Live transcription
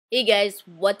Hey guys,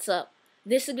 what's up?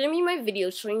 This is going to be my video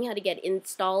showing you how to get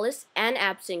Installous and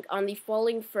Appsync on the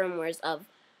following firmwares of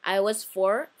iOS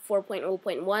 4,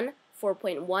 4.0.1,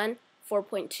 4.1,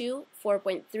 4.2,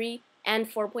 4.3, and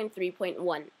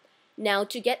 4.3.1. Now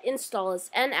to get Installous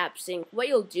and Appsync, what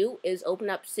you'll do is open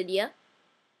up Cydia.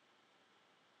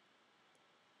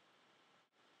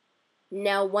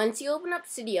 Now once you open up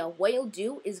Cydia, what you'll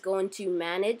do is go into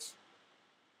Manage,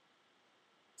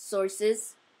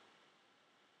 Sources,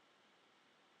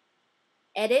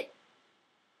 Edit,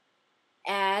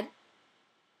 Add,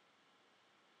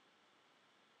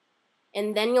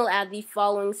 and then you'll add the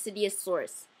following Cydia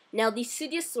source. Now the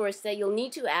Cydia source that you'll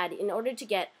need to add in order to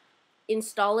get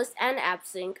Installous and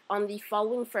Appsync on the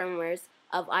following firmwares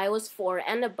of iOS 4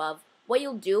 and above, what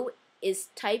you'll do is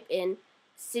type in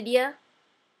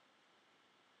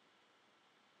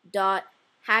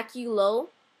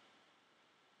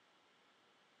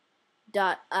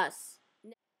cydia.hackulow.us.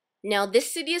 Now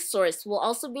this Cydia source will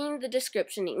also be in the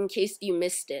description in case you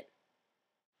missed it.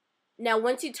 Now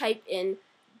once you type in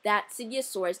that Cydia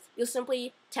source, you'll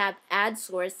simply tap Add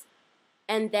Source,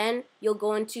 and then you'll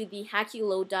go into the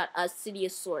hackulow.us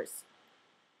Cydia source.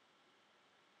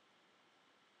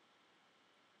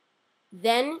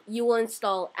 Then you will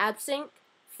install Appsync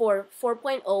for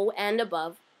 4.0 and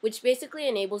above, which basically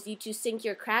enables you to sync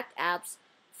your cracked apps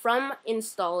from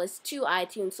Installous to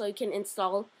iTunes so you can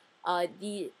install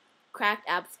the cracked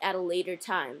apps at a later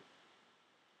time.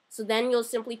 So then you'll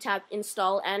simply tap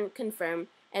Install and Confirm,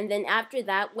 and then after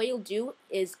that what you'll do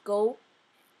is go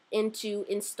into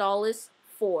Installous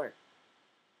 4.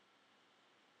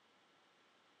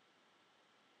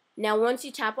 Now once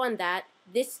you tap on that,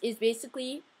 this is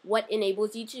basically what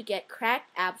enables you to get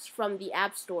cracked apps from the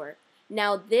App Store.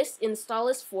 Now this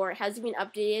Installous 4 has been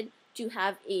updated to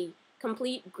have a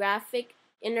complete graphic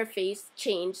interface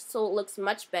change, so it looks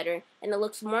much better and it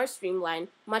looks more streamlined,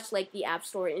 much like the App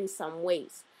Store in some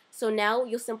ways. So now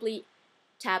you'll simply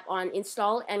tap on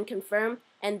Install and Confirm,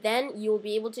 and then you'll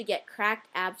be able to get cracked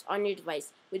apps on your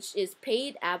device, which is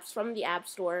paid apps from the App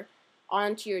Store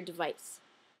onto your device.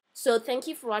 So thank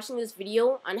you for watching this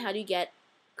video on how to get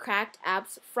cracked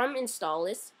apps from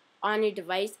Installous on your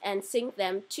device and sync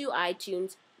them to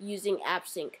iTunes using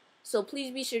Appsync. So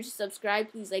please be sure to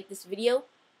subscribe, please like this video,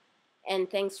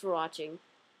 and thanks for watching.